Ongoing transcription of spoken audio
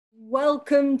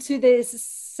Welcome to this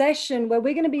session where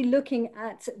we're going to be looking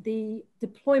at the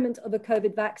deployment of a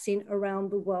COVID vaccine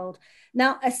around the world.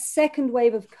 Now, a second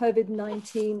wave of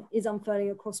COVID-19 is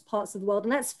unfurling across parts of the world,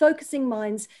 and that's focusing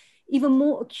minds even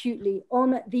more acutely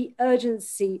on the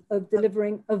urgency of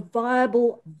delivering a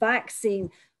viable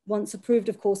vaccine, once approved,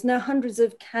 of course. Now, hundreds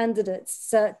of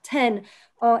candidates, 10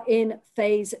 are in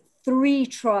phase 3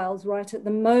 trials right at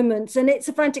the moment, and it's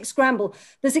a frantic scramble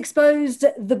that's exposed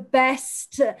the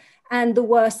best and the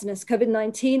worst in us,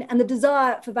 COVID-19, and the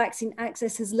desire for vaccine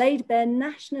access has laid bare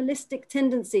nationalistic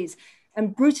tendencies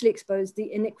and brutally exposed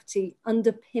the iniquity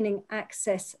underpinning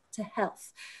access to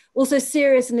health. Also,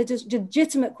 serious and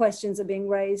legitimate questions are being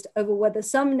raised over whether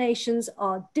some nations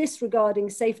are disregarding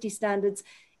safety standards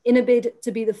in a bid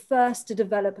to be the first to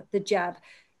develop the jab.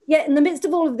 Yet in the midst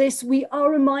of all of this, we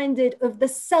are reminded of the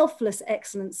selfless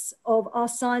excellence of our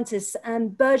scientists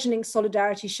and burgeoning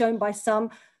solidarity shown by some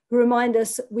who remind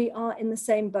us we are in the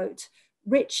same boat,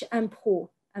 rich and poor.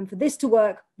 And for this to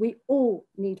work, we all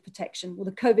need protection. Well,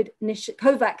 the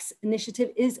COVAX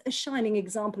initiative is a shining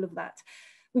example of that.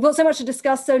 We've got so much to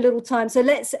discuss, so little time. So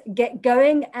let's get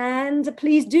going. And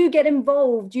please do get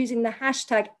involved using the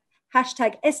hashtag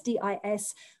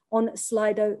SDIS on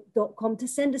slido.com to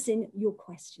send us in your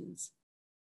questions.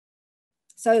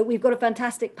 So we've got a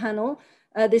fantastic panel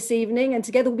this evening, and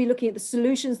together we'll be looking at the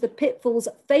solutions, the pitfalls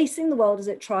facing the world as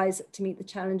it tries to meet the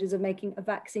challenges of making a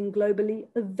vaccine globally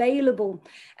available.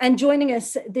 And joining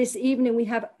us this evening, we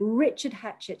have Richard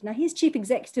Hatchett. Now, he's Chief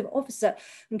Executive Officer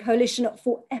and Coalition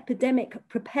for Epidemic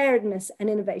Preparedness and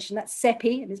Innovation. That's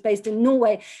CEPI, and is based in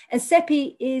Norway. And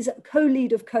CEPI is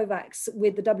co-lead of COVAX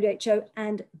with the WHO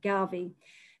and Gavi.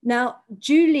 Now,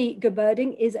 Julie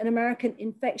Gerberding is an American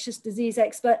infectious disease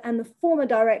expert and the former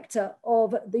director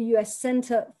of the US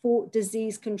Center for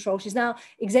Disease Control. She's now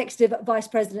Executive Vice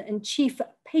President and Chief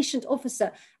Patient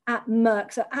Officer at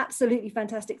Merck. So absolutely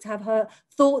fantastic to have her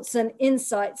thoughts and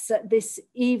insights this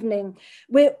evening.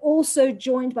 We're also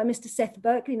joined by Mr. Seth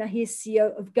Berkley. Now, he is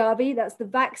CEO of Gavi, that's the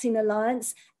Vaccine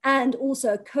Alliance, and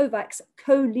also COVAX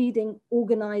co-leading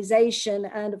organization.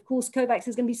 And of course, COVAX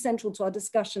is going to be central to our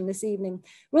discussion this evening.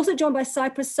 We're also joined by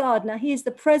Prasad. Now, he is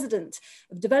the president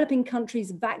of Developing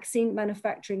Countries Vaccine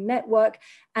Manufacturing Network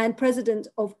and president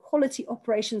of Quality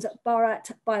Operations at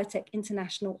Bharat Biotech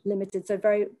International Limited. So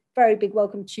very big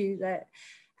welcome to you there.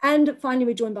 And finally,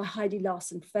 we're joined by Heidi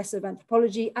Larson, Professor of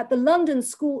Anthropology at the London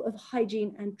School of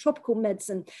Hygiene and Tropical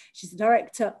Medicine. She's the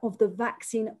director of the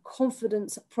Vaccine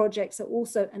Confidence Project, so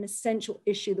also an essential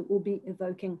issue that we'll be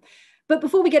evoking. But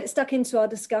before we get stuck into our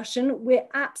discussion, we're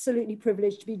absolutely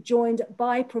privileged to be joined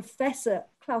by Professor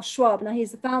Klaus Schwab. Now,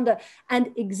 he's the founder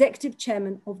and executive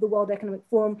chairman of the World Economic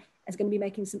Forum, and is going to be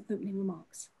making some opening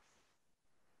remarks.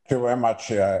 Thank you very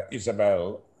much,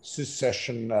 Isabelle. This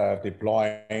session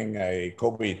deploying a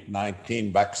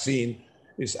COVID-19 vaccine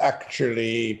is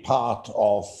actually part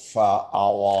of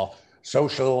our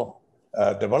Social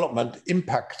Development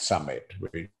Impact Summit,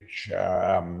 which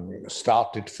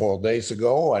started 4 days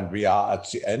ago, and we are at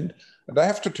the end. And I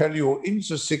have to tell you, in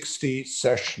the 60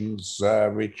 sessions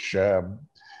which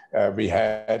we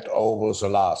had over the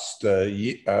last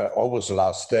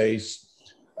days,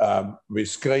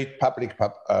 with great public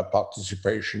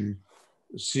participation,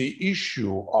 the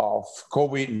issue of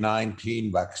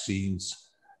COVID-19 vaccines,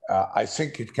 I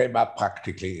think it came up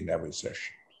practically in every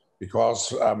session,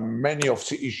 because many of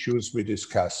the issues we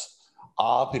discussed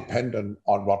are dependent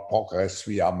on what progress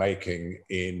we are making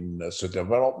in the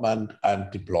development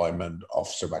and deployment of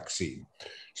the vaccine.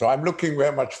 So I'm looking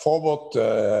very much forward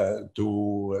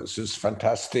to this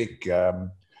fantastic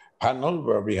panel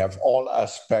where we have all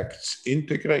aspects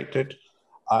integrated.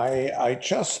 I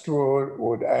just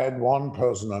would add one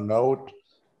personal note.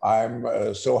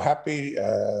 I'm so happy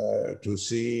to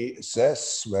see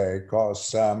Seth,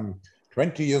 because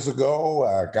 20 years ago,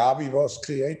 Gavi was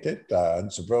created,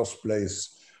 and the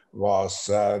birthplace was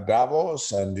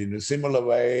Davos. And in a similar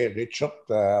way, Richard,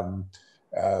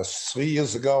 3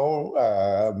 years ago,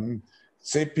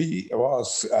 CEPI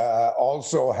was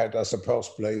also had as a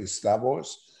birthplace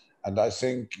Davos. And I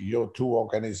think your two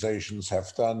organizations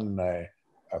have done a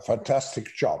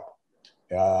fantastic job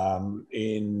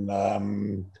in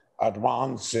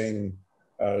advancing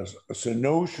the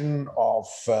notion of,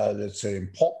 let's say,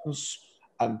 importance,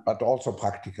 but also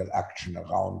practical action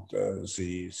around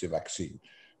the vaccine.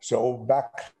 So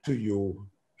back to you,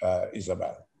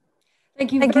 Isabelle.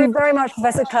 Thank you very much,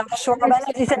 Professor Klaus Schwab.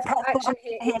 As you said,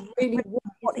 really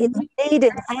what is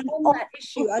needed. And on that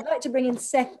issue, I'd like to bring in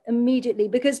Seth immediately,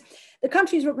 because the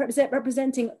countries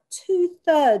representing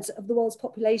 2/3 of the world's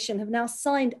population have now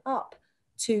signed up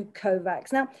to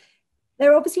COVAX. Now,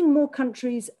 There are obviously more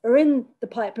countries are in the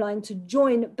pipeline to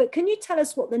join, but can you tell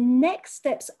us what the next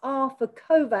steps are for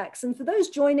COVAX? And for those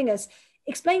joining us,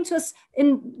 explain to us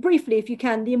briefly, if you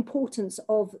can, the importance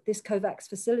of this COVAX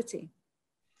facility.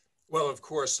 Well, of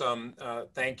course,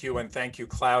 thank you. And thank you,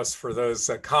 Klaus, for those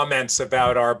comments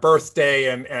about our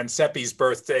birthday and Seppi's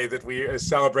birthday that we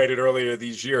celebrated earlier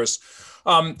these years.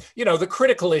 You know, the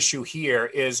critical issue here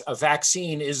is a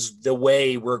vaccine is the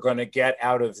way we're going to get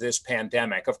out of this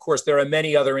pandemic. Of course, there are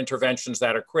many other interventions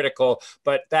that are critical,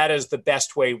 but that is the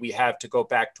best way we have to go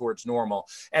back towards normal.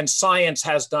 And science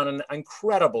has done an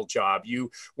incredible job.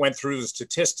 You went through the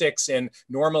statistics, and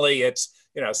normally it's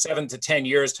 7 to 10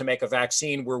 years to make a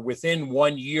vaccine. We're within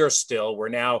 1 year still. We're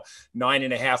now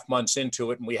 9.5 months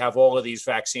into it, and we have all of these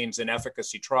vaccines in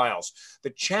efficacy trials.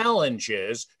 The challenge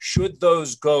is, should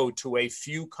those go to a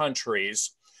few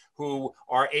countries who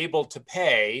are able to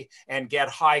pay and get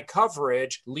high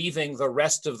coverage, leaving the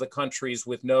rest of the countries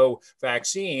with no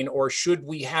vaccine, or should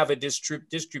we have a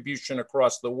distribution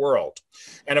across the world?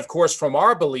 And of course, from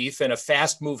our belief in a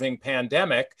fast-moving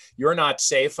pandemic, you're not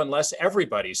safe unless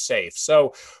everybody's safe.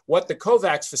 So what the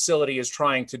COVAX facility is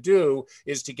trying to do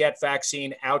is to get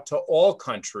vaccine out to all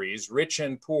countries, rich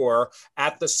and poor,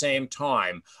 at the same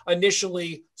time.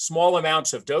 Initially, small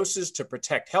amounts of doses to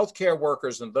protect healthcare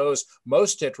workers and those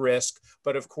most at risk,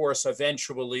 but of course,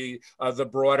 eventually the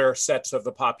broader sets of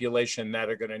the population that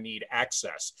are going to need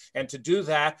access. And to do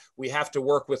that, we have to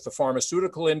work with the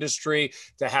pharmaceutical industry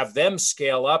to have them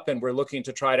scale up, and we're looking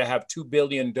to try to have 2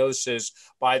 billion doses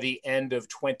by the end of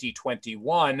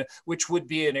 2021, which would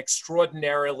be an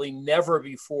extraordinarily never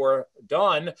before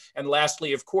done. And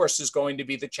lastly, of course, is going to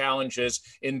be the challenges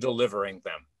in delivering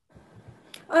them.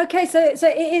 Okay, so it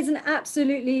is an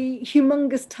absolutely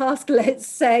humongous task, let's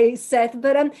say, Seth.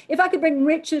 But if I could bring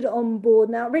Richard on board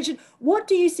now. Richard, what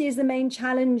do you see as the main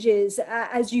challenges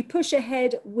as you push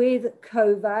ahead with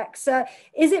COVAX?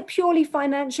 Is it purely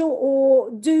financial, or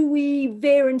do we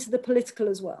veer into the political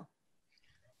as well?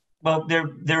 Well,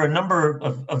 there are a number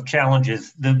of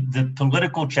challenges. The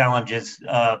political challenges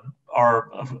are,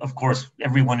 of course,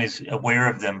 everyone is aware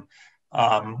of them.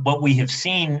 What we have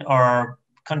seen are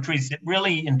countries that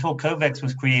really, until COVAX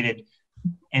was created,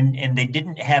 and they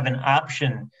didn't have an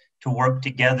option to work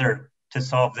together to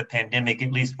solve the pandemic,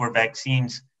 at least where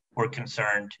vaccines were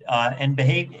concerned,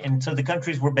 and so the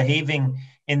countries were behaving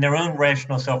in their own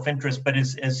rational self-interest. But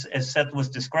as Seth was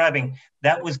describing,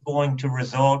 that was going to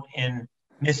result in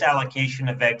misallocation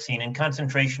of vaccine and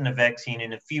concentration of vaccine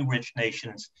in a few rich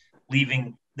nations,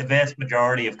 leaving the vast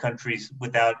majority of countries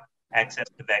without access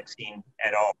to vaccine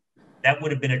at all. That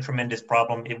would have been a tremendous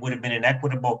problem. It would have been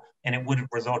inequitable, and it would have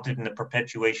resulted in the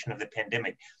perpetuation of the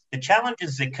pandemic. The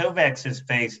challenges that COVAX has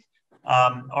faced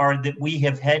are that we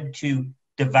have had to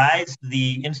devise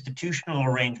the institutional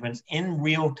arrangements in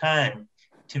real time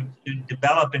to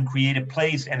develop and create a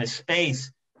place and a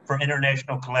space for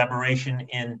international collaboration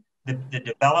in the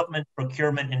development,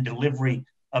 procurement, and delivery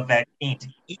of vaccines.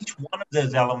 Each one of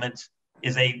those elements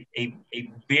is a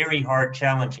very hard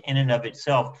challenge in and of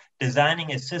itself.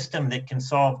 Designing a system that can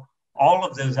solve all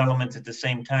of those elements at the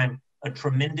same time, a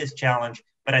tremendous challenge.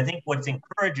 But I think what's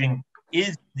encouraging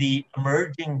is the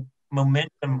emerging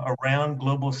momentum around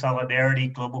global solidarity,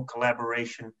 global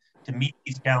collaboration to meet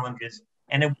these challenges,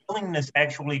 and a willingness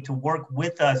actually to work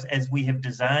with us as we have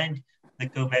designed the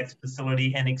COVAX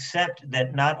facility and accept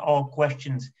that not all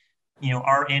questions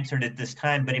are answered at this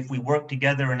time, but if we work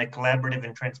together in a collaborative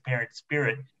and transparent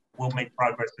spirit, we'll make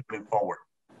progress to move forward.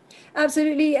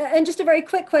 Absolutely. And just a very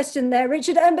quick question there,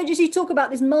 Richard. But you talk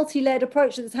about this multi-layered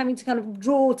approach that's having to kind of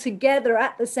draw together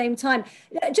at the same time.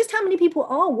 Just how many people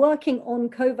are working on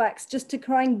COVAX just to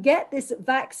try and get this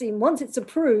vaccine, once it's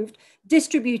approved,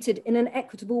 distributed in an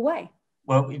equitable way?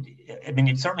 Well,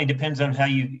 it certainly depends on how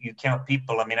you count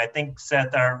people. I think,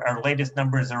 Seth, our latest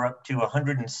numbers are up to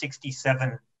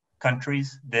 167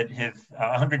 countries that have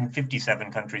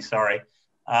 157 countries,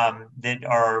 that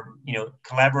are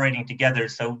collaborating together.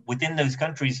 So within those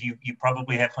countries, you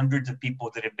probably have hundreds of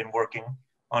people that have been working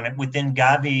on it. Within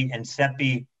Gavi and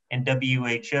CEPI and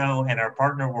WHO and our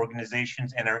partner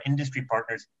organizations and our industry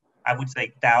partners, I would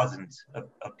say thousands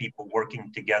of people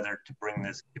working together to bring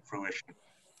this to fruition.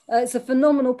 It's a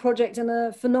phenomenal project and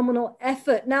a phenomenal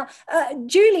effort. Now,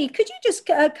 Julie, could you just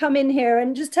come in here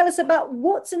and just tell us about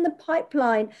what's in the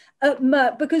pipeline at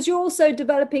Merck, because you're also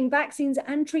developing vaccines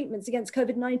and treatments against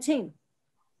COVID-19.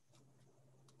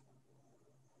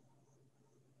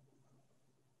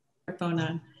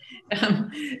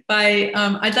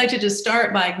 I'd like to just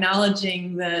start by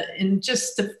acknowledging that in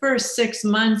just the first 6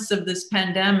 months of this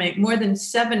pandemic, more than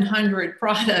 700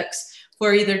 products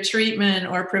for either treatment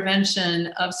or prevention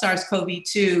of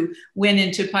SARS-CoV-2 went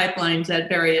into pipelines at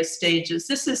various stages.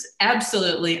 This is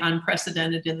absolutely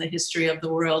unprecedented in the history of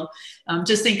the world.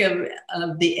 Just think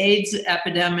of the AIDS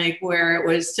epidemic, where it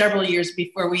was several years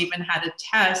before we even had a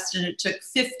test, and it took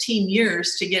 15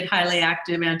 years to get highly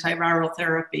active antiviral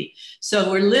therapy. So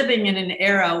we're living in an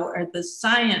era where the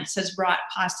science has brought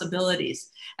possibilities.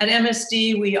 At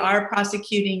MSD, we are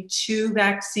prosecuting 2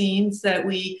 vaccines that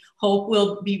we hope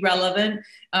will be relevant.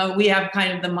 We have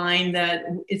kind of the mind that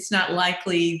it's not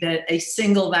likely that a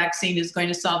single vaccine is going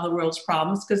to solve the world's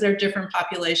problems, because there are different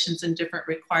populations and different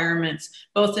requirements,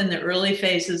 both in the early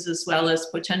phases as well as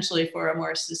potentially for a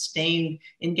more sustained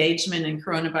engagement in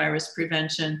coronavirus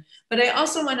prevention. But I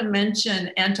also want to mention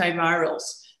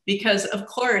antivirals, because of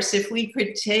course, if we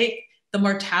could take the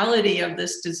mortality of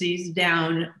this disease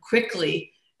down quickly,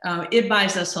 it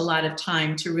buys us a lot of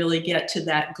time to really get to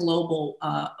that global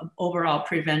overall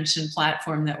prevention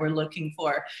platform that we're looking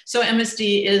for. So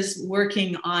MSD is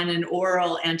working on an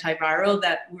oral antiviral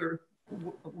that we're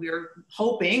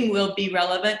hoping will be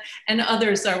relevant, and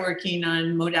others are working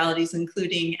on modalities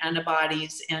including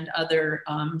antibodies and other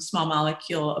small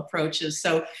molecule approaches.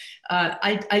 So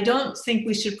I don't think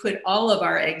we should put all of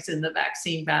our eggs in the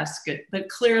vaccine basket, but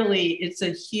clearly it's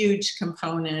a huge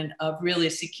component of really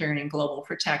securing global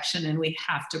protection, and we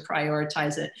have to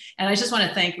prioritize it. And I just want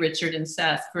to thank Richard and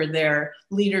Seth for their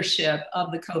leadership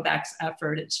of the COVAX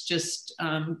effort. It's just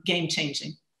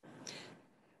game-changing.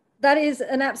 That is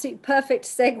an absolute perfect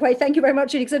segue. Thank you very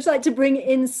much, Judy, because I'd just like to bring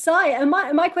in Sai. And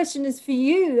my question is for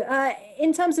you.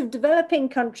 In terms of developing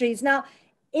countries, now,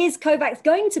 is COVAX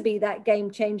going to be that game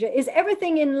changer? Is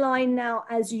everything in line now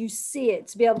as you see it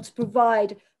to be able to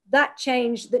provide that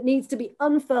change that needs to be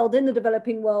unfurled in the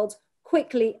developing world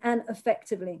quickly and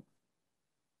effectively?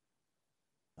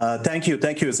 Thank you,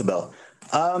 Isabelle.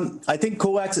 I think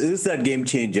COVAX is that game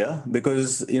changer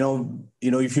because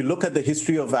if you look at the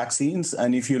history of vaccines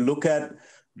and if you look at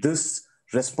this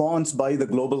response by the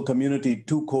global community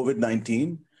to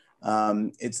COVID-19,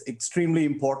 it's extremely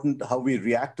important how we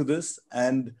react to this,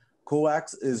 and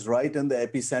COVAX is right in the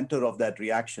epicenter of that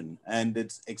reaction, and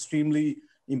it's extremely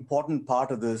important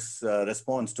part of this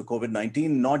response to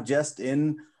COVID-19, not just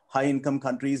in high-income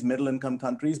countries, middle-income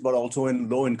countries, but also in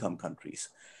low-income countries.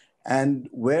 And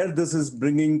where this is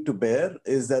bringing to bear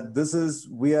is that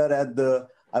we are at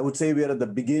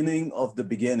the beginning of the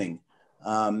beginning.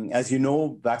 As you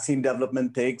know, vaccine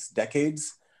development takes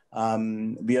decades.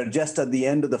 We are just at the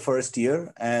end of the first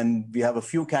year, and we have a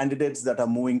few candidates that are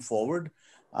moving forward.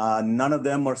 None of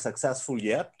them are successful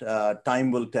yet.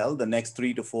 Time will tell. The next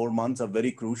 3 to 4 months are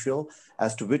very crucial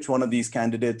as to which one of these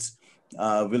candidates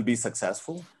will be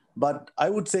successful. But I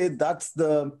would say that's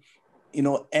the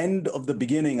end of the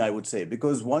beginning, I would say,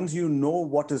 because once you know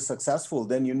what is successful,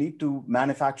 then you need to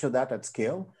manufacture that at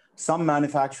scale. Some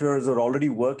manufacturers are already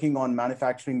working on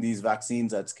manufacturing these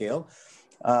vaccines at scale.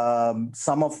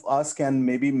 Some of us can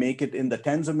maybe make it in the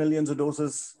tens of millions of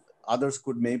doses. Others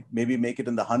could maybe make it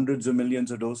in the hundreds of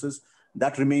millions of doses.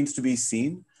 That remains to be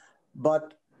seen.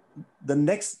 But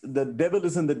the devil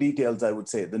is in the details, I would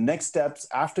say. The next steps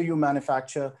after you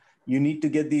manufacture, you need to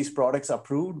get these products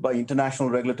approved by international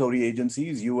regulatory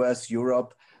agencies, US,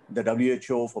 Europe, the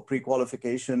WHO for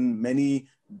pre-qualification, many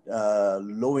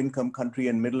low-income country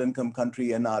and middle-income country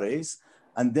NRAs.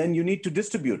 And then you need to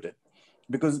distribute it.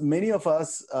 Because many of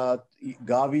us,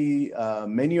 Gavi,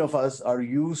 many of us are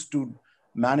used to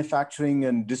manufacturing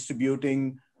and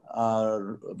distributing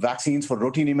vaccines for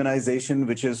routine immunization,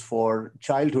 which is for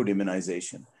childhood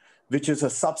immunization, which is a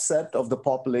subset of the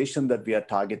population that we are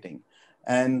targeting.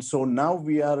 And so now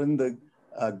we are in the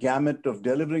gamut of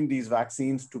delivering these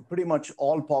vaccines to pretty much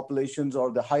all populations or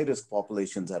the high-risk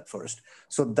populations at first.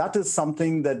 So that is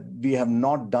something that we have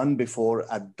not done before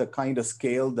at the kind of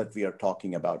scale that we are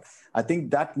talking about. I think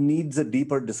that needs a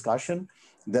deeper discussion.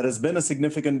 There has been a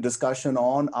significant discussion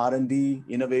on R&D,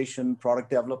 innovation, product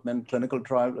development, clinical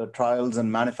trials,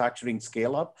 and manufacturing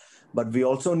scale-up. But we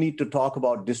also need to talk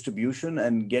about distribution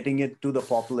and getting it to the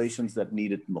populations that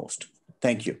need it most.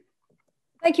 Thank you.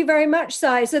 Thank you very much,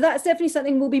 Sai. So that's definitely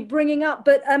something we'll be bringing up.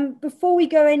 But before we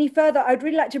go any further, I'd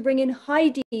really like to bring in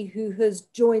Heidi, who has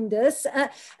joined us.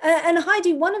 And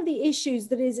Heidi, one of the issues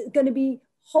that is going to be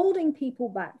holding people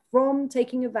back from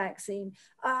taking a vaccine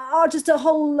are just a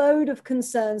whole load of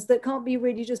concerns that can't be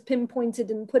really just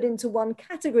pinpointed and put into one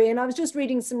category. And I was just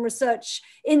reading some research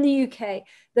in the UK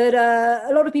that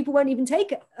a lot of people won't even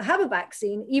have a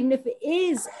vaccine, even if it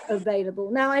is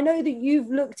available. Now, I know that you've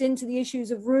looked into the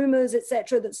issues of rumors,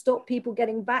 etc., that stop people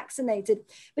getting vaccinated.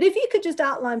 But if you could just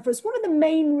outline for us, what are the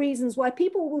main reasons why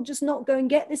people will just not go and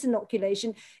get this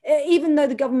inoculation, even though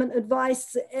the government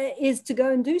advice is to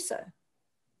go and do so?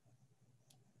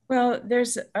 Well,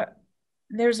 there's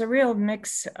a real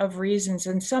mix of reasons,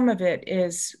 and some of it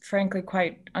is frankly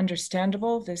quite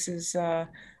understandable. This is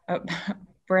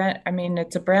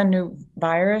it's a brand new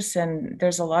virus, and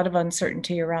there's a lot of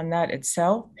uncertainty around that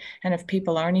itself. And if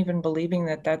people aren't even believing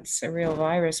that that's a real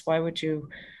virus, why would you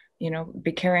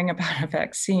be caring about a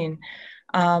vaccine?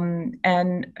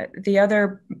 And the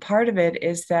other part of it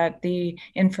is that the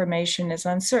information is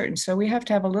uncertain. So we have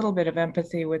to have a little bit of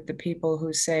empathy with the people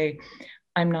who say,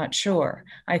 I'm not sure.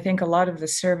 I think a lot of the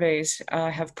surveys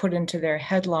have put into their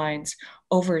headlines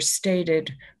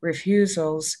overstated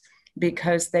refusals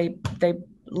because they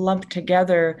lump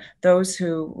together those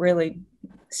who really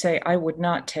say, I would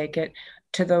not take it,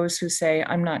 to those who say,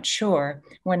 I'm not sure,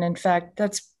 when in fact,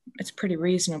 it's pretty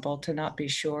reasonable to not be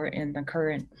sure in the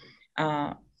current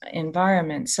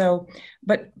environment. So,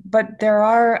 but there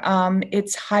are,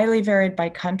 it's highly varied by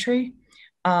country.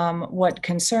 What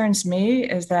concerns me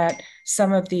is that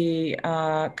some of the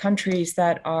countries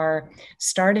that are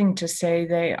starting to say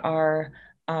they are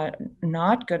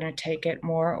not going to take it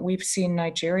more, we've seen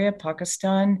Nigeria,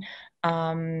 Pakistan,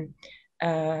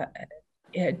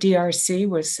 DRC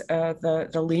was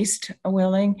the least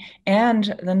willing,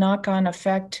 and the knock-on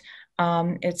effect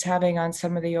it's having on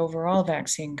some of the overall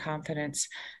vaccine confidence.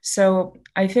 So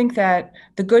I think that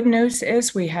the good news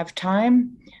is we have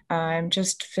time. I'm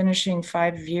just finishing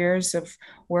 5 years of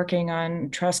working on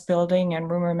trust building and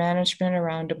rumor management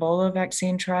around Ebola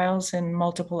vaccine trials in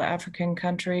multiple African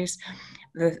countries.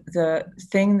 The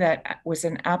thing that was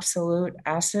an absolute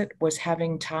asset was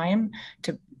having time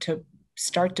to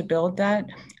start to build that.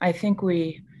 I think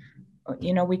we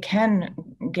can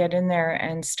get in there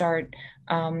and start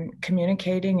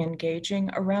communicating, engaging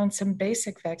around some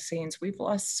basic vaccines. We've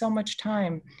lost so much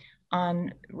time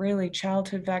on really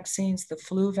childhood vaccines, the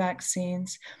flu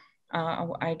vaccines.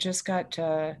 I just got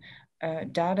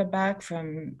data back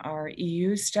from our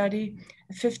EU study,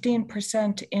 a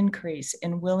 15% increase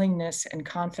in willingness and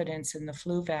confidence in the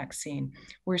flu vaccine.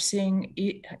 We're seeing,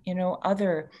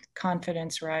 other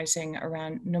confidence rising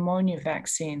around pneumonia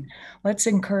vaccine. Let's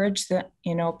encourage the,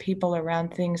 people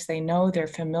around things they know, they're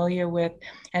familiar with,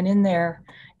 and in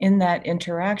that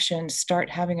interaction, start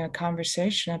having a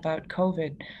conversation about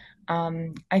COVID.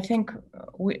 I think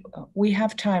we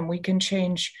have time. We can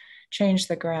change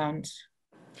the grounds.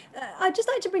 I'd just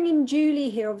like to bring in Julie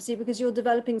here, obviously, because you're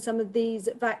developing some of these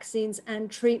vaccines and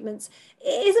treatments.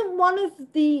 Isn't one of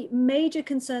the major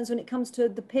concerns when it comes to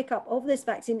the pickup of this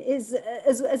vaccine is,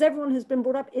 as everyone has been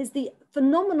brought up, is the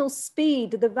phenomenal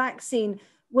speed the vaccine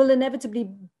will inevitably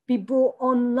be brought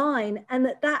online, and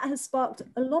that has sparked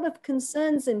a lot of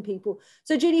concerns in people.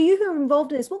 So Julie, you who are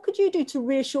involved in this, what could you do to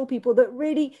reassure people that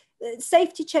really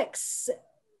safety checks,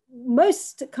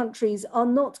 most countries are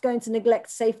not going to neglect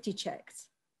safety checks?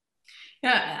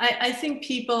 Yeah, I think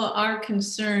people are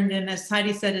concerned, and as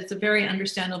Heidi said, it's a very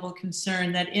understandable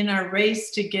concern that in our race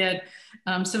to get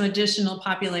some additional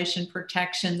population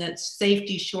protection, that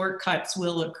safety shortcuts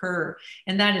will occur.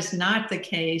 And that is not the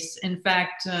case. In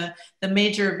fact, the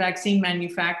major vaccine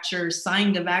manufacturers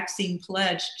signed a vaccine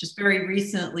pledge just very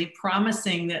recently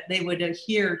promising that they would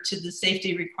adhere to the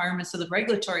safety requirements of the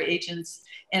regulatory agents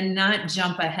and not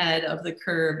jump ahead of the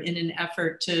curve in an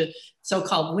effort to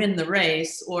so-called win the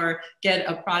race or get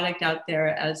a product out there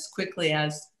as quickly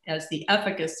as the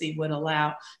efficacy would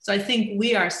allow. So I think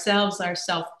we ourselves are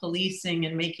self-policing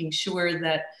and making sure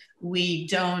that we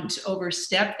don't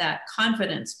overstep that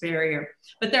confidence barrier.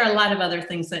 But there are a lot of other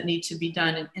things that need to be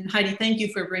done. And Heidi, thank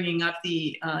you for bringing up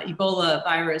the Ebola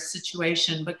virus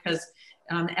situation, because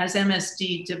as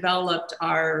MSD developed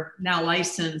our now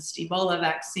licensed Ebola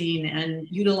vaccine and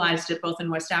utilized it both in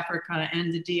West Africa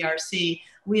and the DRC,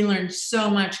 we learned so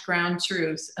much ground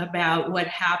truth about what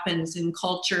happens in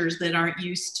cultures that aren't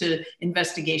used to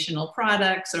investigational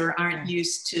products or aren't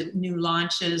used to new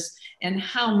launches, and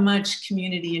how much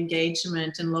community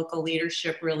engagement and local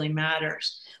leadership really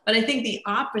matters. But I think the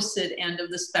opposite end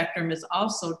of the spectrum is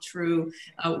also true.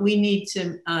 We need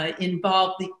to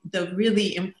involve the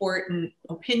really important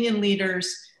opinion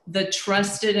leaders, the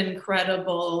trusted and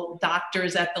credible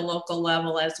doctors at the local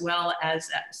level, as well as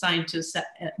scientists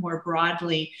more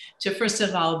broadly, to first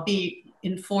of all be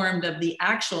informed of the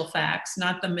actual facts,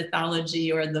 not the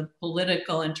mythology or the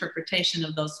political interpretation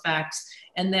of those facts,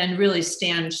 and then really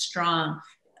stand strong,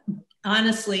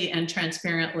 honestly and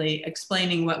transparently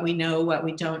explaining what we know, what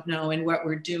we don't know, and what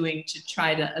we're doing to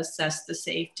try to assess the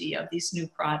safety of these new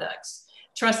products.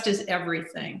 Trust is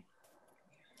everything.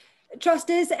 Trust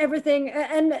is everything.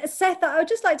 And Seth, I would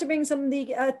just like to bring some of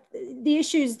the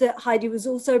issues that Heidi was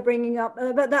also bringing up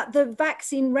about that the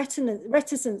vaccine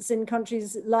reticence in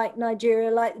countries like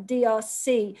Nigeria, like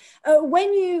DRC.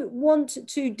 When you want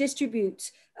to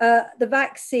distribute the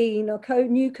vaccine or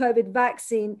new COVID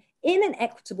vaccine in an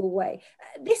equitable way,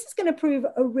 this is going to prove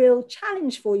a real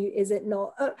challenge for you, is it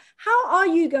not? How are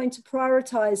you going to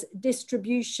prioritize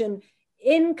distribution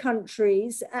in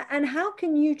countries, and how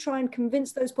can you try and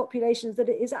convince those populations that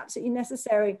it is absolutely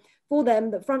necessary for them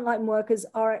that frontline workers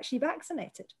are actually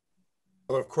vaccinated?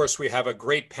 Well, of course, we have a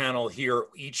great panel here,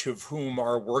 each of whom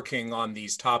are working on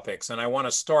these topics. And I want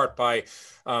to start by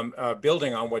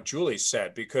building on what Julie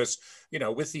said, because, you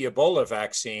know, with the Ebola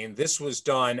vaccine, this was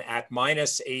done at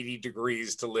minus 80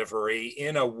 degrees delivery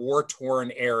in a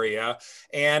war-torn area.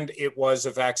 And it was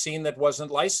a vaccine that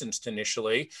wasn't licensed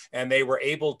initially. And they were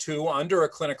able to, under a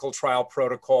clinical trial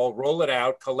protocol, roll it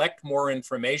out, collect more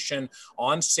information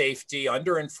on safety,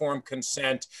 under informed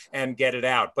consent, and get it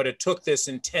out. But it took this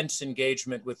intense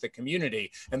engagement with the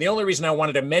community. And the only reason I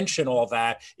wanted to mention all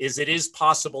that is it is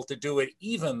possible to do it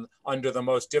even under the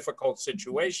most difficult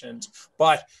situations,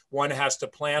 but one has to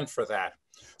plan for that.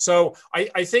 So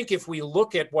I think if we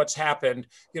look at what's happened,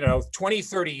 you know, 20,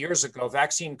 30 years ago,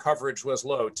 vaccine coverage was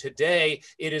low. Today,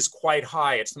 it is quite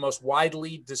high. It's the most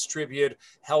widely distributed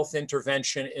health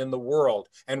intervention in the world.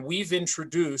 And we've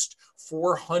introduced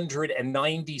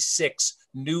 496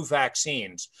 new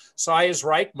vaccines. Sai is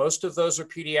right, most of those are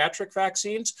pediatric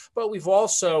vaccines, but we've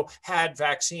also had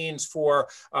vaccines for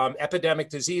epidemic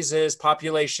diseases,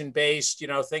 population-based, you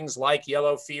know, things like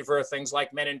yellow fever, things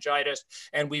like meningitis,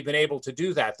 and we've been able to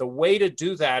do that. The way to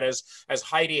do that, as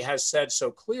Heidi has said so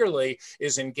clearly,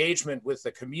 is engagement with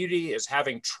the community, is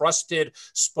having trusted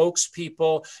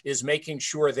spokespeople, is making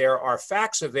sure there are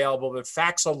facts available, but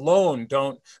facts alone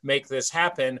don't make this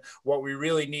happen. What we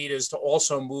really need is to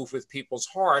also move with people's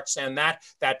hearts, and that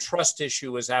trust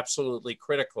issue is absolutely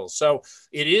critical. So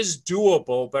it is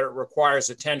doable, but it requires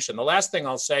attention. The last thing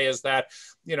I'll say is that,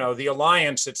 you know, the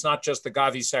alliance, it's not just the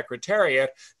Gavi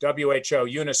Secretariat, WHO,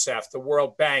 UNICEF, the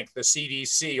World Bank, the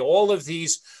CDC, all of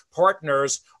these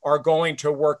partners are going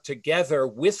to work together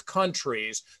with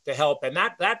countries to help. And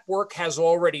that work has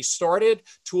already started.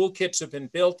 Toolkits have been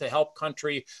built to help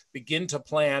countries begin to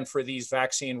plan for these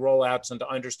vaccine rollouts and to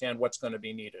understand what's going to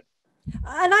be needed.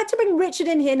 I'd like to bring Richard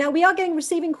in here. Now, we are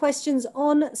receiving questions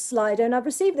on Slido, and I've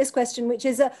received this question, which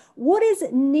is, what is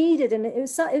needed, and it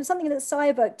was something that Sai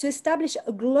evoked, to establish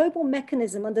a global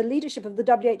mechanism under leadership of the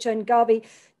WHO and Gavi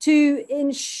to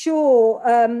ensure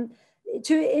an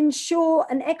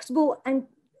equitable and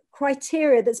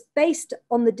criteria that's based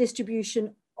on the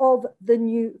distribution of the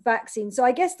new vaccine. So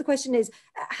I guess the question is,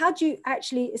 how do you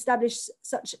actually establish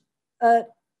such an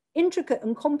intricate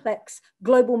and complex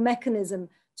global mechanism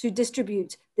to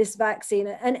distribute this vaccine?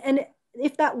 And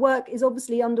if that work is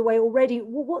obviously underway already,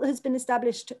 what has been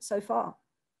established so far?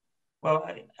 Well,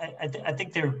 I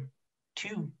think there are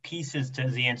two pieces to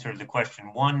the answer to the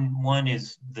question. One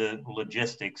is the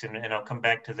logistics, and I'll come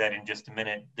back to that in just a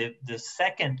minute. The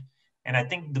second, and I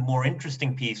think the more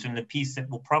interesting piece, and the piece that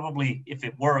will probably, if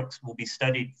it works, will be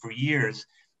studied for years,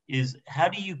 is how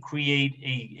do you create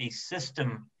a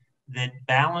system that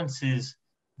balances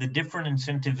the different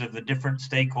incentives of the different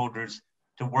stakeholders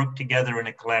to work together in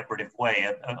a collaborative way.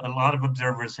 A lot of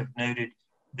observers have noted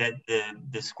that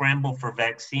the scramble for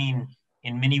vaccine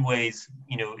in many ways,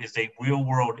 you know, is a real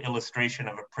world illustration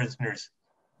of a prisoner's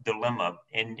dilemma.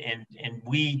 And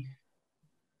we,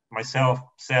 myself,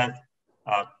 Seth,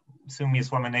 Sumi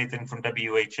Swaminathan from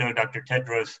WHO, Dr.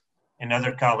 Tedros, and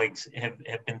other colleagues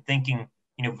have been thinking,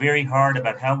 you know, very hard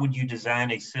about how would you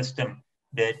design a system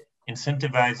that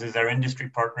incentivizes our industry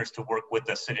partners to work with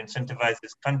us, it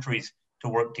incentivizes countries to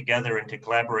work together and to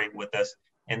collaborate with us,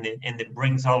 and that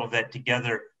brings all of that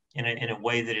together in a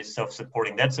way that is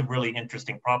self-supporting. That's a really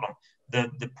interesting problem.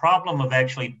 The problem of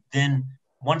actually then,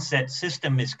 once that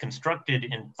system is constructed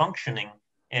and functioning,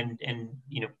 and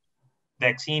you know,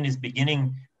 vaccine is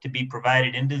beginning to be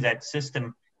provided into that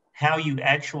system, how you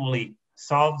actually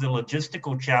solve the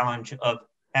logistical challenge of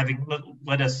having,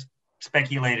 let us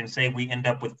speculate and say we end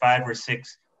up with 5 or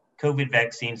 6 COVID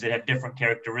vaccines that have different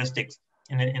characteristics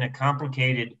in a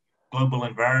complicated global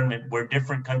environment where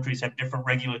different countries have different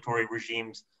regulatory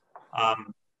regimes,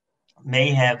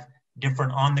 may have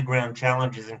different on-the-ground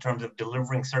challenges in terms of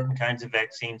delivering certain kinds of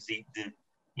vaccines,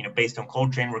 based on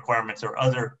cold chain requirements or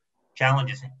other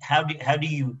challenges. How do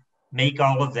you make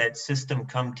all of that system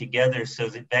come together so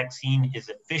that vaccine is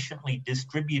efficiently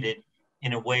distributed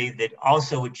in a way that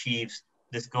also achieves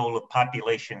this goal of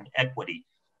population equity?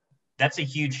 That's a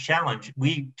huge challenge.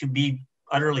 To be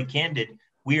utterly candid,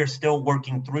 we are still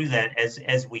working through that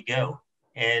as we go.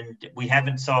 And we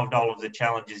haven't solved all of the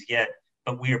challenges yet,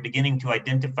 but we are beginning to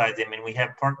identify them, and we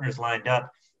have partners lined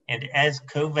up. And as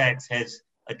COVAX has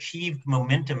achieved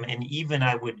momentum, and even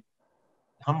I would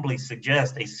humbly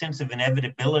suggest a sense of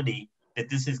inevitability that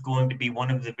this is going to be one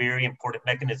of the very important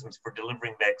mechanisms for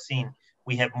delivering vaccine,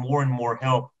 we have more and more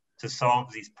help to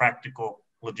solve these practical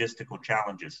logistical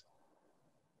challenges.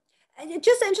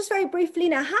 Just very briefly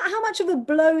now, how much of a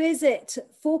blow is it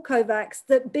for COVAX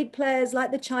that big players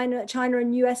like the China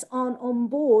and US aren't on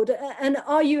board? And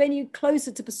are you any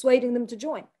closer to persuading them to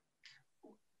join?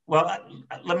 Well,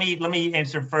 let me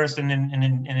answer first, and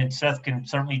then Seth can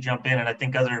certainly jump in, and I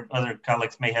think other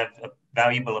colleagues may have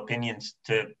valuable opinions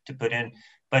to put in.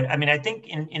 But I mean, I think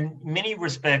in many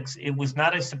respects, it was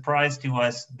not a surprise to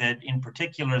us that in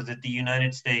particular that the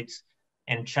United States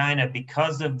and China,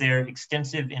 because of their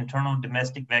extensive internal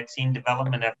domestic vaccine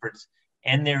development efforts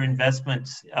and their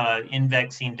investments in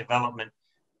vaccine development,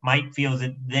 might feel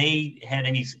that they had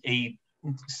a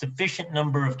sufficient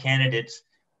number of candidates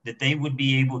that they would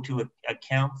be able to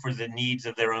account for the needs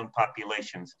of their own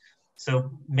populations.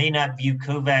 So may not view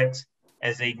COVAX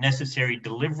as a necessary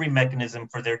delivery mechanism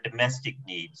for their domestic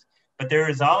needs. But there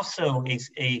is also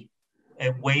a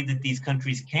way that these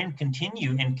countries can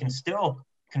continue and can still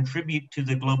contribute to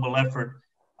the global effort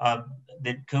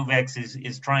that COVAX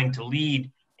is trying to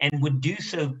lead, and would do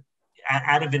so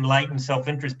out of enlightened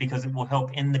self-interest because it will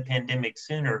help end the pandemic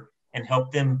sooner and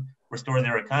help them restore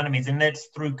their economies. And that's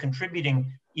through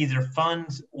contributing either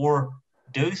funds or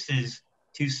doses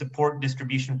to support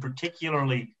distribution,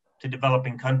 particularly to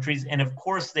developing countries. And of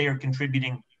course, they are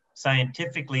contributing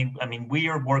scientifically. I mean, we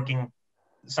are working,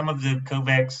 some of the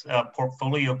COVAX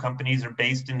portfolio companies are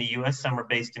based in the US, some are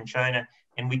based in China,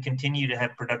 and we continue to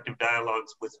have productive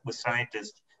dialogues with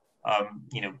scientists,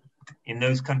 in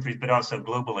those countries, but also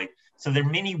globally. So there are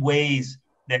many ways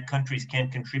that countries can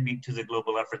contribute to the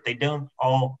global effort. They don't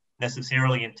all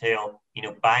necessarily entail,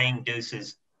 buying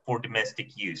doses for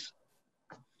domestic use.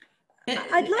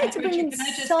 I'd like to bring in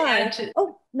add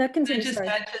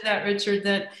to that, Richard,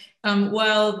 that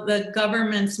while the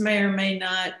governments may or may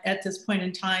not at this point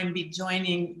in time be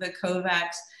joining the COVAX,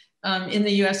 in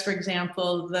the US, for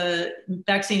example, the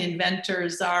vaccine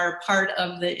inventors are part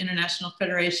of the International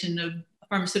Federation of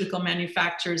Pharmaceutical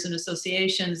Manufacturers and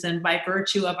Associations. And by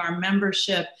virtue of our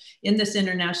membership in this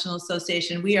international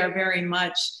association, we are very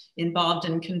much involved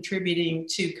in contributing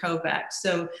to COVAX.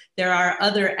 So there are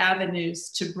other avenues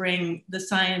to bring the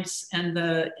science and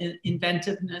the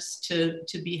inventiveness to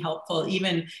be helpful,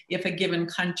 even if a given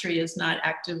country is not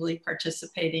actively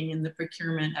participating in the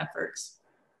procurement efforts.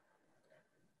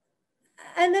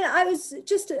 And then I was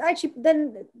just actually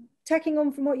then tacking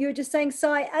on from what you were just saying,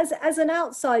 Sai, as an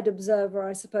outside observer,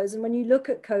 I suppose, and when you look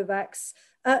at COVAX,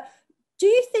 do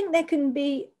you think there can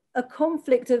be a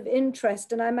conflict of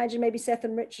interest? And I imagine maybe Seth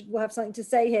and Richard will have something to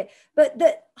say here, but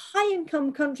that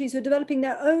high-income countries who are developing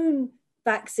their own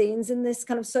vaccines in this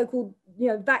kind of so-called,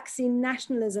 vaccine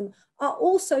nationalism are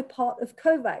also part of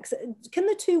COVAX. Can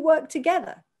the two work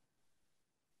together?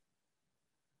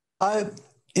 I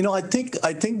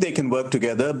think they can work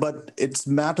together, but it's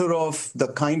a matter of the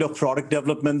kind of product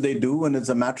development they do, and it's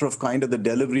a matter of kind of the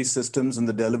delivery systems and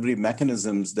the delivery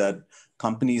mechanisms that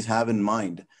companies have in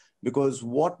mind. Because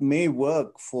what may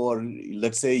work for,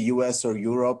 let's say, US or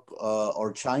Europe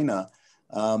or China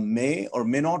may or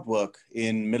may not work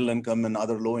in middle income and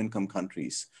other low income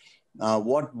countries.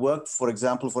 What worked, for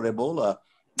example, for Ebola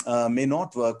may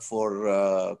not work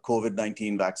for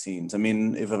COVID-19 vaccines. I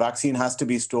mean, if a vaccine has to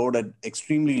be stored at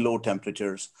extremely low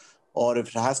temperatures, or if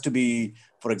it has to be,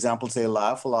 for example, say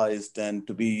lyophilized and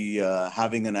to be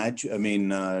having an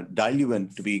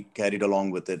diluent to be carried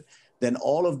along with it, then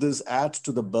all of this adds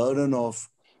to the burden of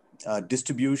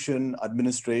distribution,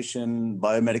 administration,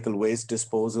 biomedical waste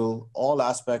disposal, all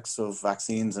aspects of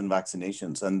vaccines and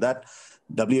vaccinations. And that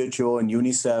WHO and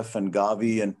UNICEF and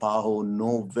Gavi and PAHO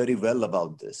know very well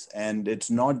about this. And it's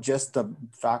not just the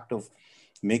fact of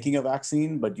making a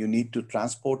vaccine, but you need to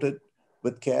transport it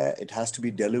with care. It has to be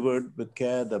delivered with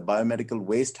care. The biomedical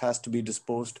waste has to be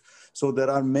disposed. So there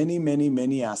are many, many,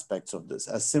 many aspects of this.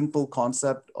 A simple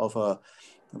concept of a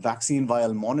vaccine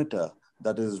vial monitor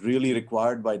that is really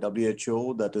required by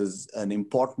WHO, that is an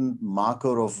important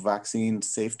marker of vaccine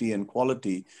safety and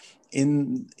quality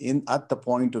at the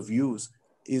point of use,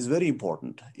 is very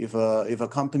important. If a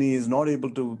company is not able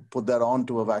to put that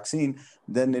onto a vaccine,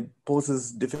 then it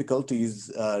poses difficulties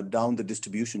down the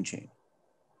distribution chain.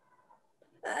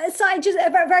 So just a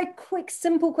very, very quick,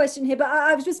 simple question here, but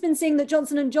I've just been seeing that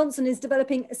Johnson & Johnson is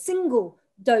developing a single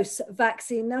dose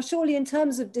vaccine. Now, surely in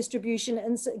terms of distribution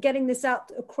and getting this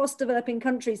out across developing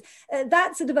countries,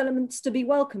 that's a development to be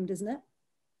welcomed, isn't it?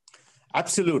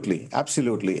 Absolutely,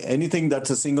 absolutely. Anything that's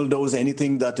a single dose,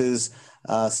 anything that is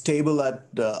stable at,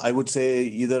 I would say,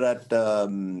 either at,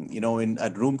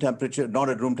 at room temperature, not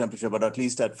at room temperature, but at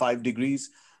least at 5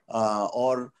 degrees,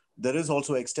 or there is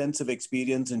also extensive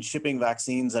experience in shipping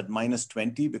vaccines at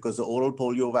 -20, because the oral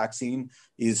polio vaccine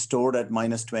is stored at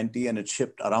 -20 and it's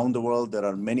shipped around the world. There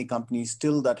are many companies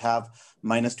still that have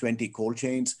 -20 cold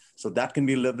chains, so that can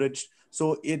be leveraged.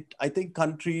 So I think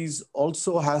companies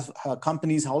also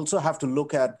have to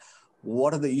look at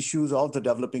what are the issues of the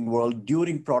developing world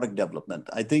during product development.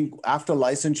 I think after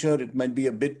licensure, it might be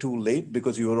a bit too late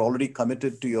because you are already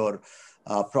committed to your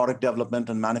product development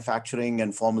and manufacturing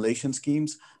and formulation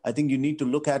schemes. I think you need to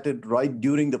look at it right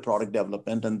during the product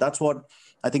development. And that's what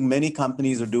I think many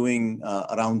companies are doing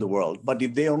around the world. But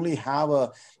if they only have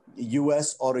a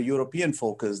US or a European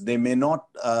focus, they may not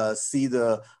see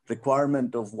the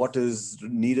requirement of what is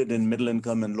needed in middle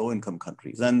income and low income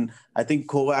countries. And I think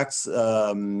COVAX,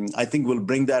 will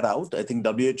bring that out. I think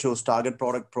WHO's target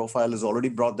product profile has already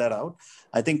brought that out.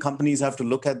 I think companies have to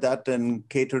look at that and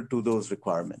cater to those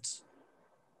requirements.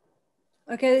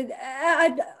 Okay,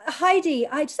 Heidi,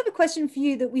 I just have a question for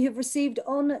you that we have received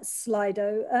on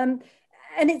Slido.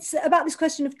 And it's about this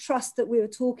question of trust that we were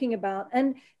talking about.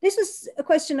 And this was a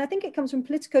question, I think it comes from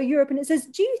Politico Europe, and it says,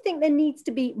 do you think there needs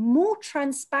to be more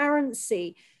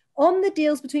transparency on the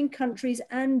deals between countries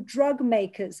and drug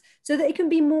makers so that it can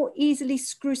be more easily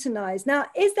scrutinized? Now,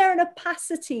 is there an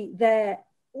opacity there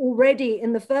already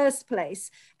in the first place?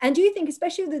 And do you think,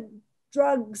 especially the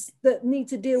drugs that need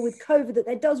to deal with COVID, that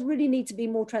there does really need to be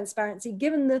more transparency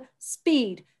given the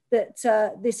speed that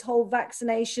this whole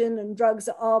vaccination and drugs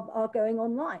are going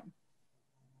online?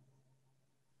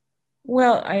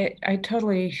 Well, I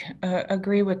totally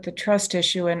agree with the trust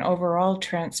issue and overall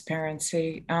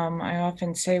transparency. I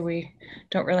often say we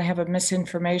don't really have a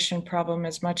misinformation problem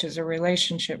as much as a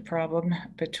relationship problem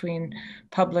between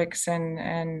publics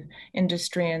and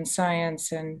industry and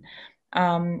science. And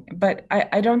but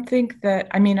I don't think that,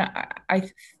 I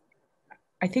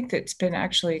think that it's been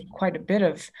actually quite a bit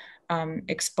of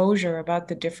exposure about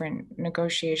the different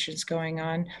negotiations going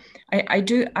on.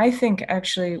 I think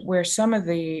actually where some of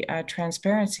the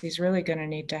transparency is really going to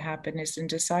need to happen is in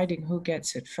deciding who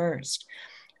gets it first.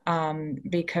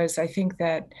 Because I think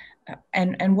that,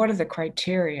 and what are the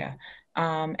criteria?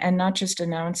 And not just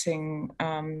announcing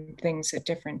things at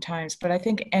different times, but I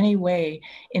think any way,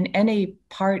 in any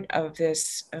part of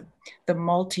this, the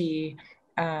multi-phase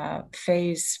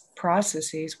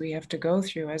processes we have to go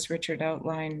through, as Richard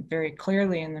outlined very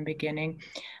clearly in the beginning,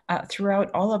 throughout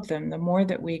all of them, the more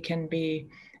that we can be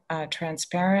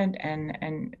transparent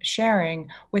and sharing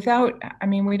without,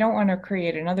 we don't want to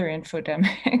create another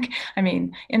infodemic.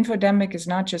 Infodemic is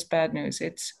not just bad news,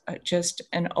 it's just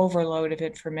an overload of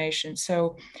information.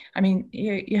 So,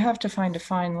 you have to find a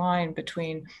fine line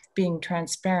between being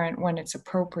transparent when it's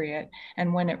appropriate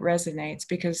and when it resonates,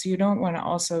 because you don't want to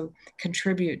also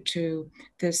contribute to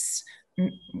this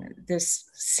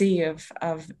sea of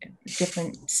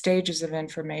different stages of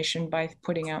information by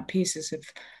putting out pieces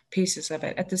of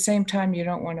it. At the same time, you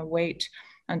don't want to wait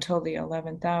until the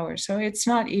 11th hour. So it's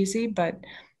not easy, but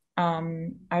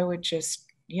I would just,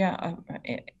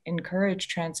 encourage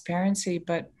transparency.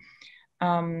 But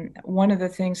one of the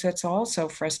things that's also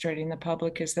frustrating the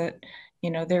public is that,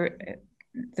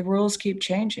 the rules keep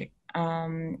changing.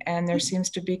 And there seems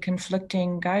to be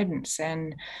conflicting guidance.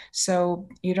 And so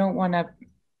you don't want to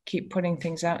keep putting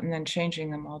things out and then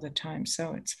changing them all the time.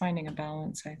 So it's finding a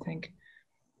balance, I think.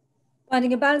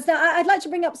 Finding a balance. Now, I'd like to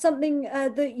bring up something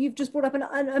that you've just brought up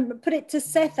and put it to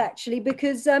Seth, actually,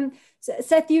 because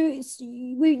Seth,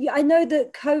 I know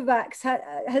that COVAX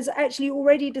has actually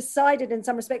already decided in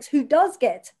some respects who does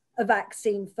get a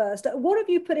vaccine first. What have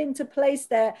you put into place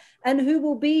there, and who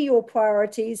will be your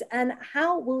priorities, and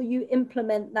how will you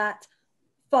implement that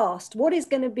fast? What is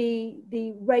going to be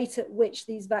the rate at which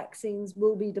these vaccines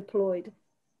will be deployed?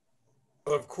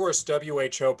 Well, of course,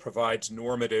 WHO provides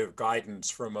normative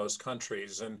guidance for most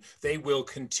countries, and they will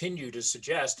continue to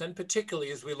suggest, and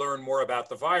particularly as we learn more about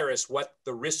the virus, what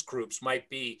the risk groups might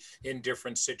be in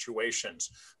different situations.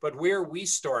 But where we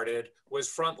started was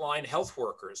frontline health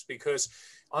workers, because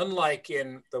unlike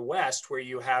in the West, where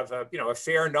you have a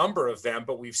fair number of them,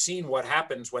 but we've seen what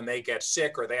happens when they get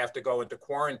sick or they have to go into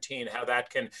quarantine, how that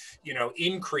can,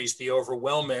 increase the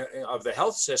overwhelming of the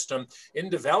health system in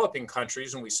developing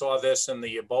countries. And we saw this in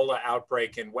the Ebola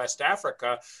outbreak in West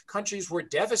Africa. Countries were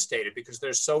devastated because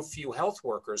there's so few health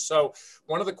workers. So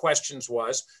one of the questions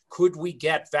was, could we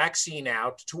get vaccine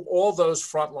out to all those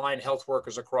frontline health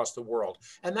workers across the world?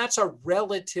 And that's a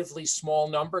relatively small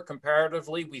number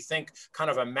comparatively. We think kind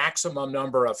of a maximum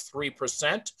number of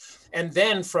 3%. And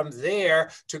then from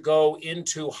there to go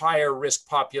into higher risk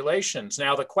populations.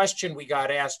 Now, the question we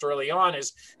got asked early on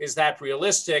is that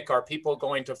realistic? Are people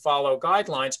going to follow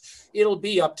guidelines? It'll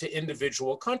be up to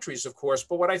individual countries, of course.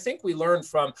 But what I think we learned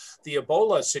from the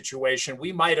Ebola situation,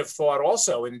 we might have thought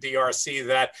also in DRC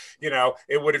that,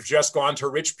 it would have just gone to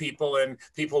rich people and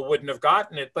people wouldn't have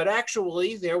gotten it. But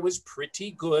actually, there was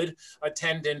pretty good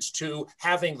attendance to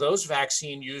having those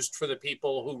vaccines used for the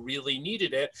people who really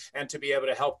needed it and to be able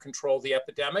to help control the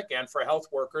epidemic and for health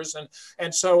workers.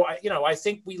 And so, I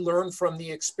think we learn from the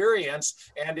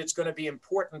experience, and it's going to be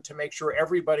important to make sure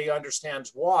everybody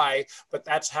understands why, but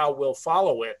that's how we'll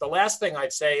follow it. The last thing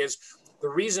I'd say is, the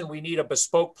reason we need a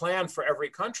bespoke plan for every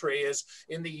country is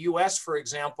in the US, for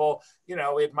example,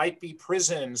 it might be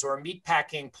prisons or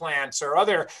meatpacking plants or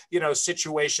other,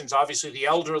 situations, obviously the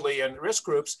elderly and risk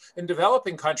groups. In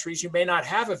developing countries, you may not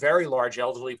have a very large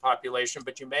elderly population,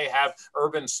 but you may have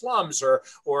urban slums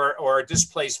or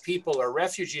displaced people or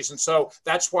refugees. And so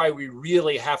that's why we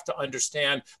really have to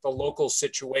understand the local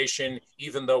situation,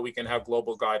 even though we can have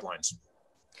global guidelines.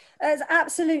 It's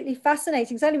absolutely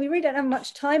fascinating. Sadly, we really don't have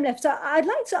much time left. So I'd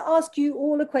like to ask you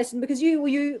all a question, because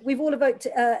we've all evoked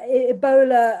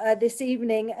Ebola this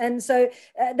evening. And so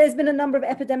there's been a number of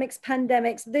epidemics,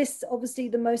 pandemics, this obviously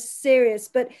the most serious.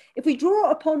 But if we draw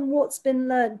upon what's been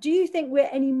learned, do you think we're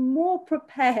any more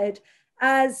prepared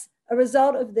as a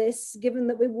result of this, given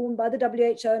that we're warned by the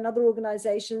WHO and other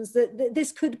organizations that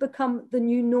this could become the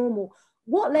new normal?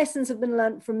 What lessons have been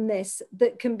learned from this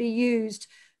that can be used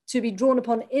to be drawn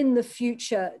upon in the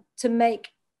future to make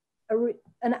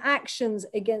an actions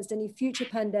against any future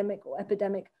pandemic or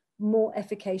epidemic more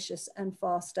efficacious and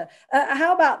faster?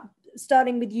 How about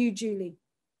starting with you, Julie?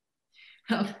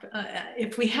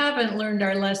 If we haven't learned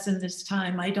our lesson this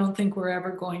time, I don't think we're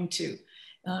ever going to.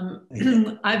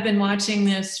 I've been watching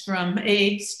this from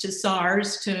AIDS to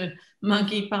SARS to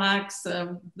monkeypox,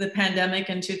 the pandemic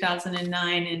in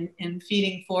 2009, and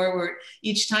feeding forward.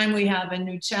 Each time we have a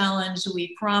new challenge,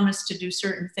 we promise to do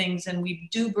certain things, and we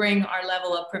do bring our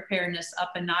level of preparedness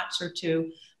up a notch or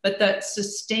two. But that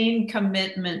sustained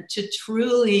commitment to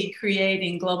truly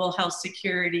creating global health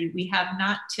security, we have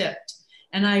not tipped.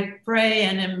 And I pray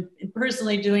and am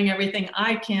personally doing everything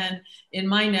I can in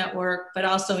my network, but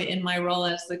also in my role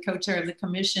as the co-chair of the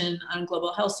Commission on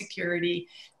Global Health Security,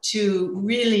 to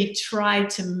really try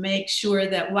to make sure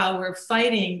that while we're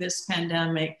fighting this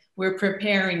pandemic, we're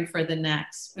preparing for the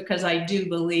next, because I do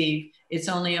believe it's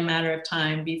only a matter of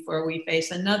time before we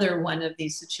face another one of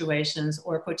these situations,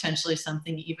 or potentially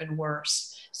something even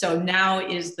worse. So now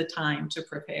is the time to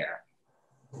prepare.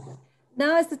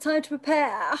 Now is the time to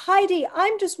prepare. Heidi,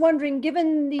 I'm just wondering,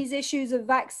 given these issues of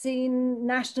vaccine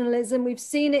nationalism, we've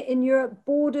seen it in Europe,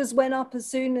 borders went up as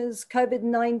soon as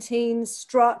COVID-19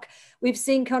 struck. We've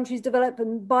seen countries develop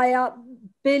and buy up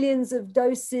billions of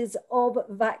doses of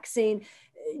vaccine.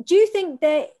 Do you think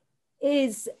there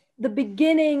is the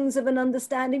beginnings of an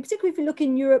understanding, particularly if you look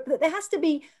in Europe, that there has to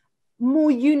be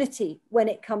more unity when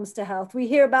it comes to health? We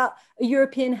hear about a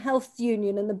European Health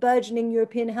Union and the burgeoning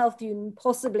European Health Union,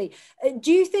 possibly.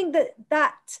 Do you think that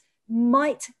that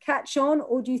might catch on,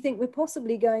 or do you think we're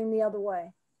possibly going the other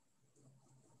way?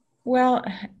 Well,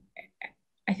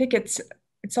 I think it's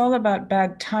all about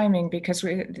bad timing, because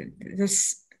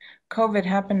this COVID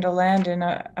happened to land in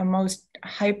a most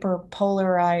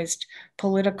hyper-polarized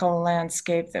political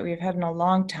landscape that we've had in a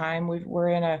long time. We're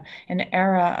in an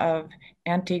era of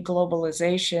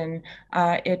anti-globalization.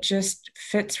 It just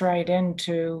fits right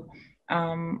into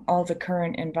all the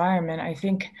current environment. I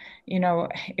think,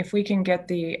 if we can get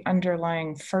the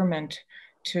underlying ferment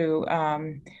to,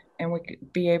 and we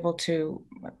could be able to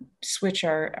switch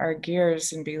our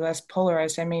gears and be less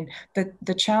polarized. I mean,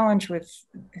 the challenge with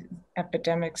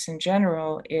epidemics in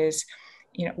general is,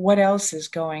 what else is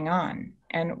going on?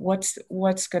 And what's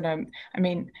gonna, I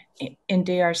mean, in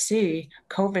DRC,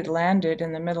 COVID landed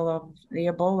in the middle of the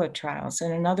Ebola trials.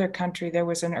 In another country, there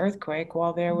was an earthquake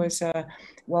while there was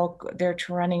they're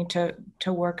running to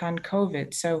work on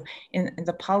COVID. So in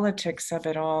the politics of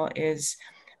it all is,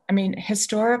 I mean,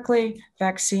 historically,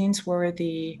 vaccines were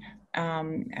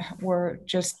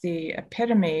just the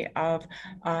epitome of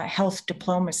health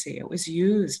diplomacy. It was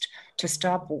used to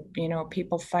stop,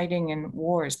 people fighting in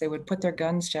wars. They would put their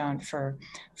guns down for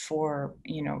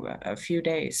a few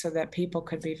days so that people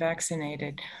could be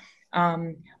vaccinated.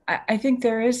 I think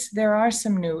there are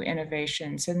some new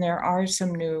innovations, and there are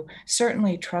some new,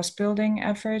 certainly trust building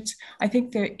efforts. I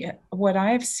think that what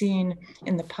I've seen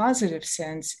in the positive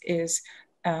sense is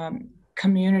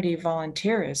community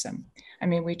volunteerism. I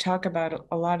mean, we talk about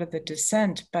a lot of the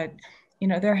dissent, but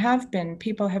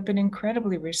people have been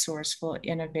incredibly resourceful,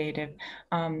 innovative.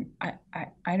 I'm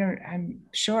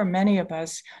sure many of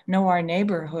us know our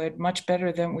neighborhood much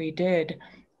better than we did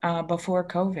before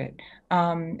COVID.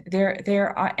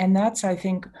 There are, and that's, I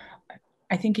think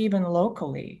even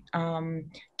locally,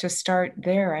 to start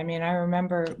there. I mean, I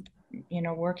remember,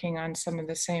 working on some of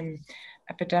the same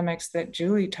epidemics that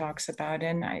Julie talks about,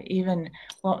 and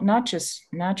not just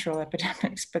natural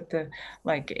epidemics, but the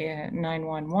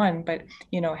 911, but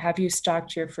have you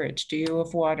stocked your fridge? Do you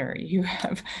have water? You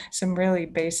have some really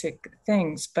basic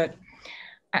things, but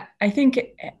I think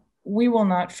we will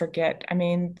not forget. I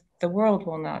mean, the world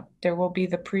will not. There will be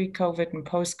the pre-COVID and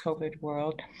post-COVID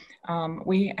world.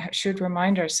 We should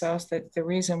remind ourselves that the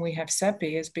reason we have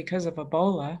CEPI is because of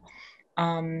Ebola.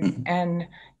 And,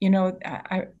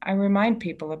 I remind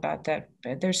people about that.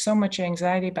 There's so much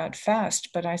anxiety about fast,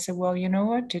 but I said, well, you know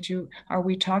what? Are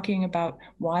we talking about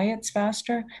why it's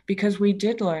faster? Because we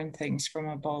did learn things from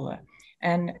Ebola.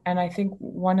 And I think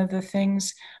one of the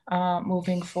things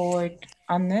moving forward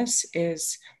on this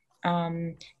is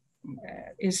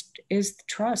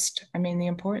trust. I mean, the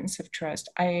importance of trust.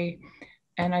 I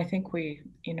think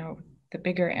the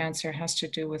bigger answer has to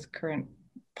do with current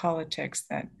politics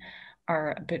that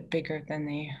are a bit bigger than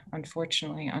the,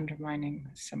 unfortunately, undermining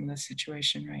some of the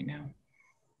situation right now.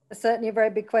 Certainly a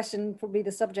very big question, probably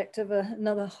the subject of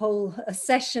another whole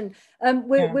session.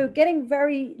 We're getting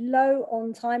very low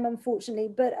on time, unfortunately,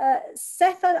 but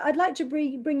Seth, I'd like to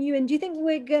bring you in. Do you think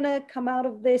we're going to come out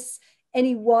of this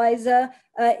any wiser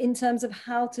in terms of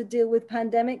how to deal with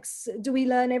pandemics? Do we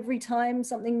learn every time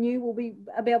something new? Will we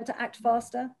be able to act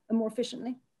faster and more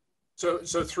efficiently? So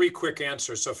three quick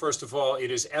answers. So first of all,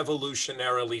 it is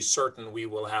evolutionarily certain we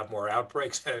will have more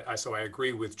outbreaks. So I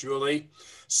agree with Julie.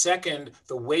 Second,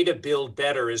 the way to build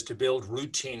better is to build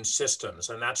routine systems.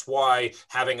 And that's why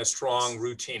having a strong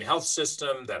routine health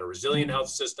system, that a resilient health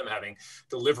system, having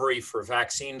delivery for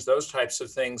vaccines, those types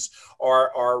of things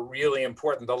are really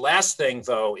important. The last thing,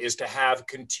 though, is to have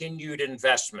continued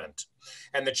investment.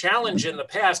 And the challenge in the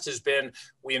past has been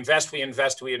we invest,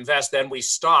 then we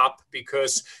stop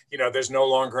because, there's no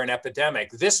longer an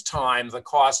epidemic. This time, the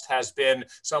cost has been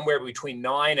somewhere between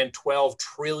 $9 and $12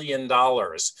 trillion.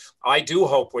 I do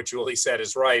hope what Julie said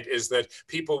is right, is that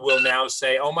people will now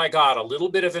say, oh my God, a little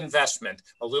bit of investment,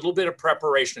 a little bit of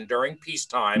preparation during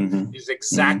peacetime is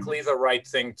exactly the right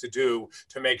thing to do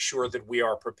to make sure that we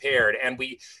are prepared. And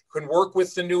we can work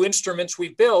with the new instruments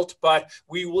we've built, but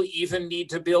we will even need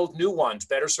to build new ones,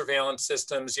 better surveillance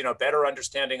systems, better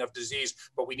understanding of disease,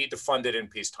 but we need to fund it in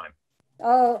peacetime.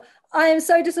 Oh, I am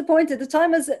so disappointed. The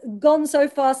time has gone so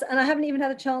fast, and I haven't even had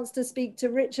a chance to speak to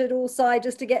Richard or Sai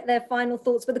just to get their final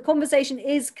thoughts. But the conversation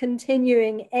is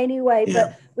continuing anyway. Yeah.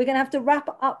 But we're going to have to wrap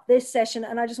up this session.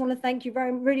 And I just want to thank you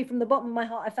really from the bottom of my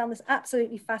heart. I found this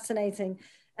absolutely fascinating.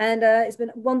 And it's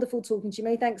been wonderful talking to you.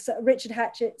 Many thanks, Richard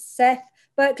Hatchett, Seth,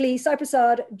 Berkley,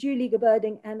 Prasad, Julie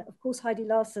Gerberding, and of course, Heidi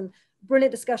Larson.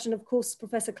 Brilliant discussion. Of course,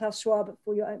 Professor Klaus Schwab,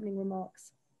 for your opening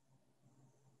remarks.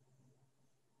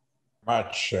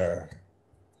 Much,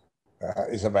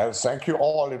 Isabelle. Thank you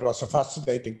all. It was a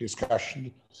fascinating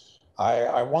discussion.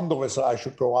 I wonder whether I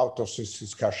should go out of this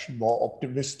discussion more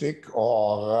optimistic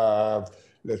or,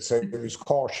 let's say, with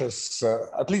cautious,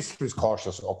 at least with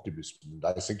cautious optimism.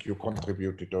 I think you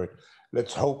contributed to it.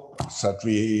 Let's hope that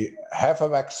we have a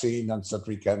vaccine and that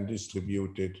we can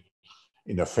distribute it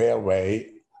in a fair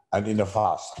way and in a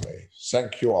fast way.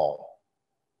 Thank you all.